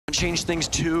change things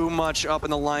too much up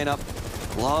in the lineup.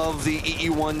 Love the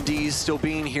EE1Ds still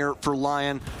being here for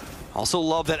Lion. Also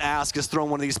love that Ask has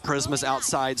thrown one of these Prismas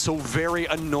outside. So very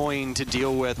annoying to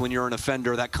deal with when you're an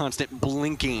offender, that constant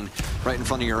blinking right in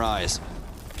front of your eyes.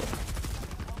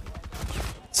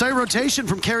 Side rotation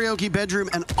from karaoke bedroom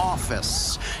and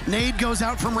office. Nade goes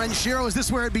out from Renshiro. Is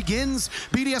this where it begins?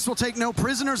 BDS will take no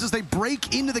prisoners as they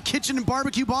break into the kitchen and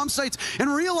barbecue bomb sites and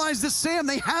realize this, Sam,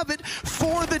 they have it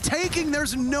for the taking.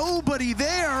 There's nobody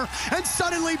there, and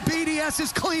suddenly BDS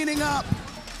is cleaning up.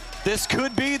 This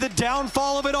could be the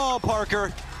downfall of it all,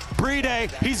 Parker.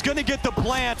 Brede, he's gonna get the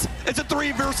plant. It's a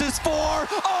 3 versus 4.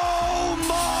 Oh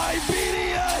my,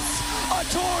 BDS! A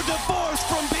tour de force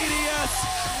from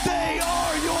BDS. They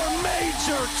are your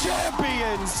major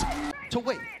champions. To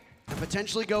wait and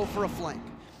potentially go for a flank.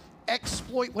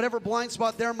 Exploit whatever blind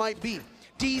spot there might be.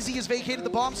 DZ has vacated the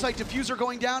bomb site. Diffuser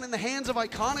going down in the hands of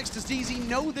Iconics. Does DZ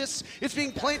know this? It's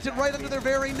being planted right under their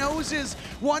very noses.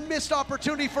 One missed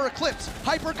opportunity for Eclipse.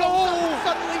 Hyper goes out.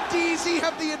 Suddenly DZ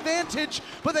have the advantage,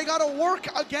 but they gotta work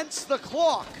against the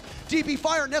clock. DB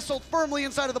Fire nestled firmly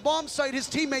inside of the bomb site. His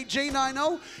teammate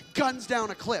J90 guns down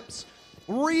Eclipse.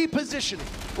 Repositioning,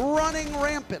 running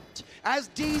rampant as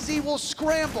DZ will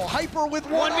scramble. Hyper with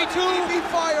 1v2. DB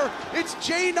Fire. It's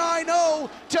J90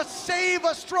 to save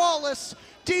Astralis.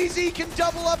 DZ can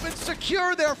double up and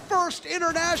secure their first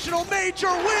international major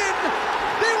win.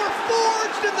 They were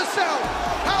forged in the South.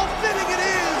 How fitting it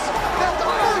is that the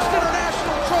first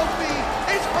international trophy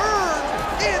is earned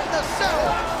in the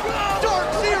South. Dark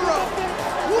Zero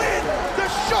win the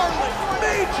Charlotte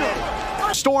Major.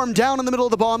 Storm down in the middle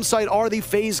of the bomb site are the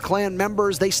FaZe clan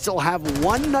members. They still have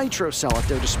 1 Nitro cell at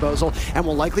their disposal and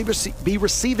will likely be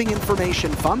receiving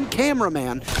information from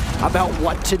cameraman about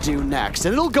what to do next.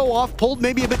 And it'll go off, pulled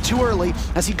maybe a bit too early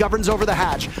as he governs over the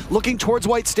hatch. Looking towards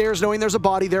White Stairs, knowing there's a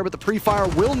body there, but the pre-fire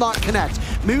will not connect.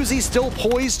 Muzi still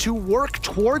poised to work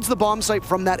towards the bomb site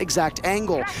from that exact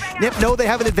angle. Nip know they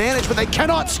have an advantage, but they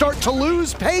cannot start to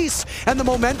lose pace, and the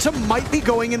momentum might be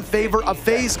going in favor of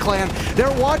FaZe clan.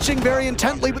 They're watching very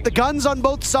intently with the guns on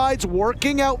both sides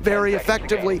working out very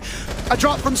effectively. A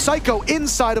drop from Psycho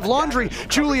inside of Laundry.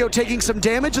 Julio taking some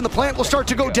damage and the plant will start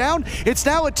to go down. It's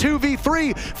now a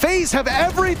 2v3. FaZe have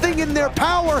everything in their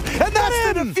power, and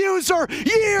that's the diffuser.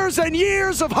 Years and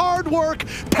years of hard work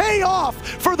pay off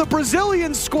for the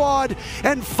Brazilian squad,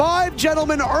 and 5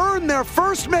 gentlemen earn their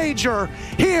first major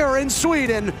here in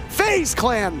Sweden. FaZe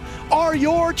clan are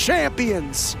your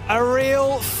champions. A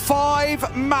real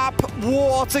 5-map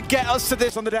war to get us to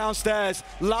this on the downstairs.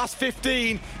 Last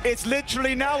 15, it's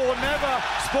literally now or never.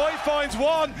 Spoy finds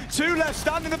 1, 2 left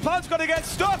standing. The plant's got to get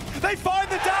stuck. They find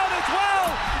the down as well.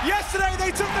 Yesterday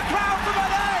they took the crown from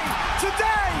LA.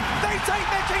 Today they take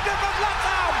the kingdom of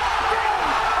Latam. They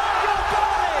are your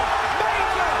boy,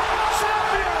 major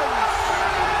champions.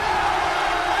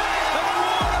 The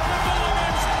war of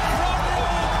performance from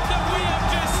Raw that we have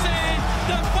just seen.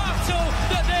 The battle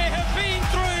that they have been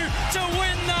through to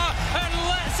win that. And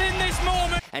let's in this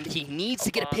moment. And he needs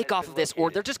to get a pick off of this,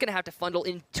 or they're just going to have to funnel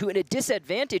into a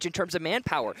disadvantage in terms of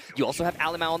manpower. You also have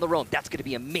Alamau on the roam. That's going to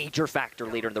be a major factor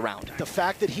later in the round. The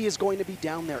fact that he is going to be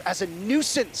down there as a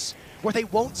nuisance where they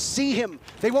won't see him,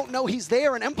 they won't know he's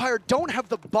there, and Empire don't have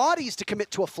the bodies to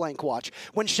commit to a flank watch.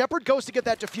 When Shepard goes to get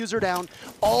that diffuser down,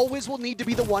 always will need to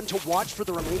be the one to watch for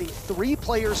the remaining 3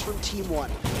 players from Team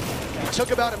 1. It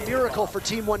took about a miracle for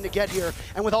Team 1 to get here,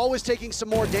 and with always taking some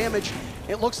more damage,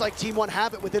 it looks like Team 1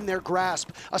 have it within their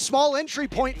grasp. A small entry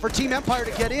point for Team Empire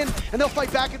to get in, and they'll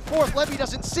fight back and forth. Levy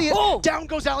doesn't see it. Oh. Down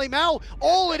goes Ali Mao.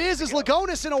 All it is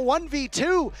Lagonis in a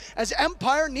 1v2, as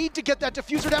Empire need to get that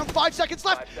diffuser down. 5 seconds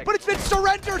left, but it's been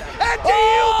surrendered. And do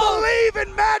you believe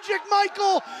in magic,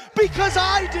 Michael? Because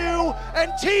I do,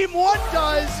 and Team 1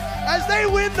 does, as they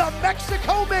win the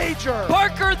Mexico Major.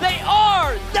 Parker, they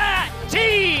are that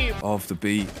team! Of the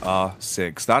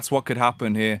BR6. That's what could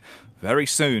happen here very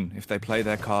soon if they play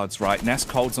their cards right. Nesk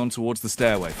holds on towards the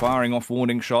stairway, firing off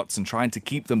warning shots and trying to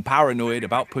keep them paranoid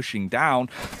about pushing down.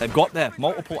 They've got their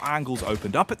multiple angles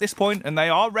opened up at this point, and they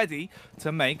are ready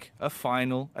to make a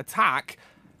final attack.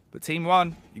 But Team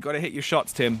 1, you got to hit your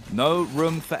shots, Tim. No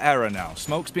room for error now.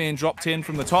 Smoke's being dropped in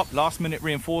from the top. Last-minute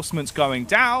reinforcements going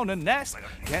down, and Nest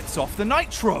gets off the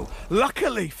Nitro.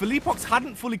 Luckily, Philippox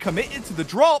hadn't fully committed to the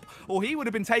drop, or he would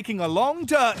have been taking a long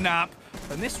dirt nap.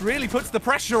 And this really puts the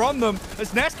pressure on them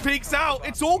as Nest peeks out.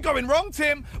 It's all going wrong,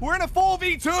 Tim. We're in a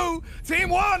 4v2. Team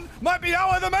 1 might be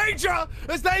out of the major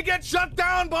as they get shut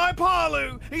down by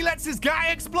Palu. He lets his guy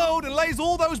explode and lays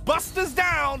all those busters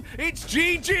down. It's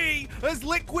GG as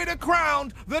Liquid are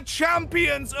crowned the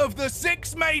champions of the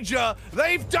 6 major.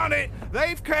 They've done it.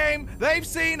 They've came, they've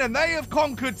seen, and they have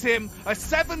conquered, Tim. A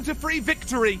 7-3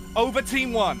 victory over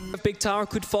Team 1. A big tower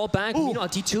could fall back. Ooh. You know,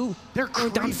 D2. They're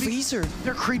going down Freezer.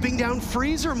 They're creeping down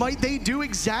Freezer. Might they do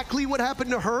exactly what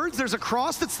happened to Herds? There's a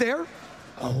cross that's there.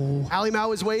 Oh.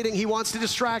 Alimao is waiting. He wants to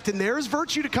distract, and there's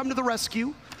Virtue to come to the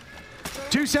rescue.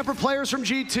 2 separate players from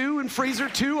G2 and Freezer,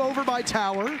 2 over by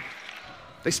tower.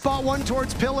 They spot 1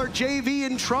 towards Pillar. JV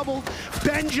in trouble.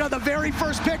 Benja, the very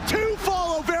first pick. 2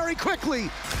 follow very quickly.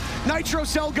 Nitro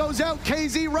Cell goes out.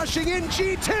 KZ rushing in.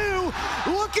 G2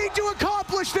 looking to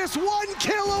accomplish this. 1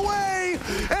 kill away,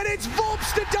 and it's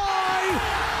Volps to die.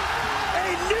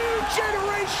 A new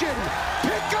generation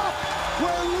pick up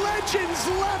where legends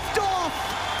left off.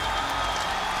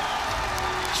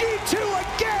 G2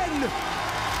 again,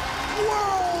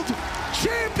 world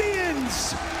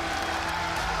champions.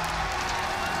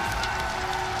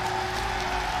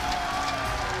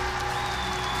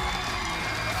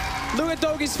 Look at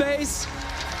Dogi's face.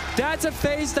 That's a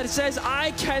face that says,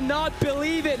 I cannot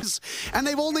believe it. And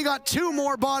they've only got 2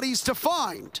 more bodies to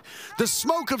find. The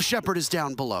smoke of Shepard is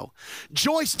down below.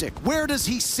 Joystick, where does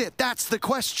he sit? That's the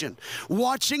question.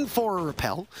 Watching for a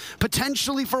rappel,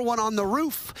 potentially for one on the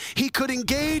roof. He could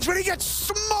engage, but he gets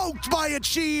smoked by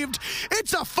Achieved.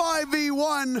 It's a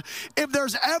 5v1. If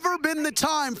there's ever been the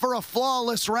time for a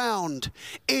flawless round,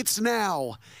 it's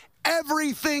now.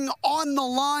 Everything on the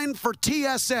line for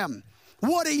TSM.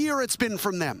 What a year it's been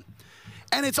from them.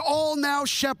 And it's all now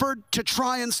Shepard to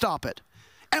try and stop it.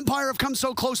 Empire have come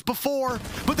so close before,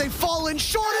 but they've fallen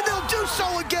short and they'll do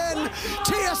so again.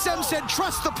 TSM said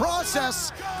trust the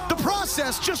process. The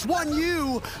process just won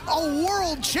you a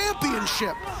world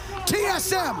championship.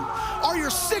 TSM are your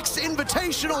 6th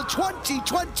Invitational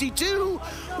 2022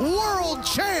 world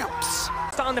champs.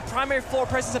 On the primary floor,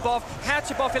 presence above,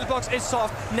 hatch above, hitbox is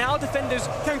soft. Now defenders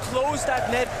can close that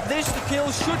net. This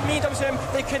kill should mean them.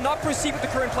 They cannot proceed with the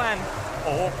current plan.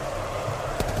 Oh.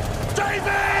 Davey!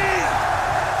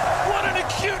 What an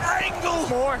acute angle!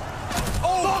 More.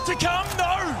 Oh, more to come,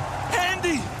 no!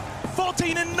 Handy,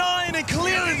 14-9, and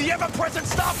clearly the ever-present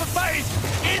staff of faith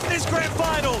in this grand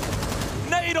final.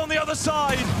 Nade on the other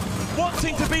side,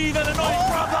 wanting to be the annoying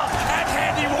brother, and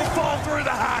Handy will fall through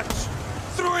the hatch.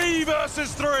 3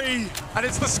 versus 3. And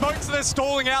it's the smokes that are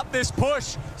stalling out this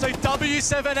push. So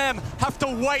W7M have to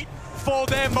wait for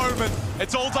their moment.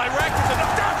 It's all directed to them.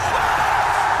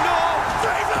 No!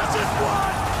 3 versus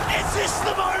 1! Is this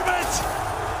the moment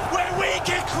where we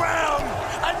can crown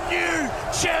a new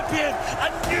champion,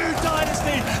 a new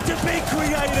dynasty to be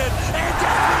created? And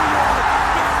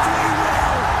yes, we will!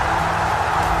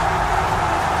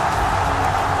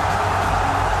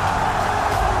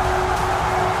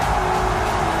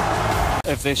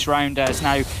 Of this round as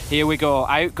now here we go,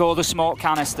 out go the smoke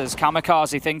canisters.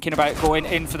 Kamikaze thinking about going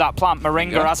in for that plant.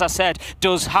 Moringa, as I said,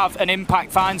 does have an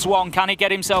impact, finds 1. Can he get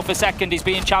himself a second? He's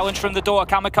being challenged from the door.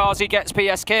 Kamikaze gets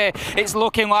PSK. It's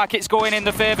looking like it's going in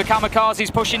the favour.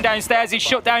 Kamikaze's pushing downstairs. He's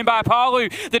shut down by Palu.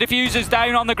 The diffuser's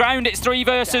down on the ground. It's 3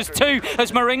 versus 2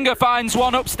 as Moringa finds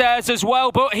 1 upstairs as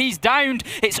well, but he's downed.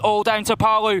 It's all down to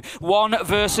Palu. 1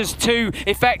 versus 2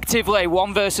 effectively.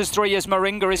 1 versus 3 as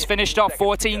Moringa is finished off.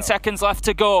 14 seconds left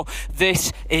to go.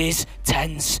 This is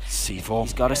tense. C4.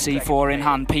 He's got a C4 in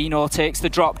hand. Pino takes the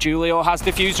drop. Julio has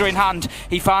diffuser in hand.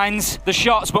 He finds the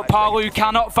shots, but Palu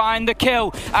cannot find the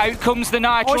kill. Out comes the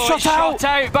Nitro. Oh, shot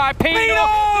out by Pino.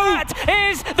 That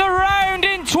is the round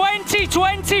in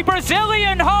 2020.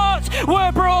 Brazilian hearts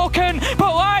were broken,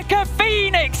 but like a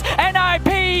phoenix,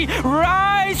 NIP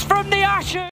rise from the ashes.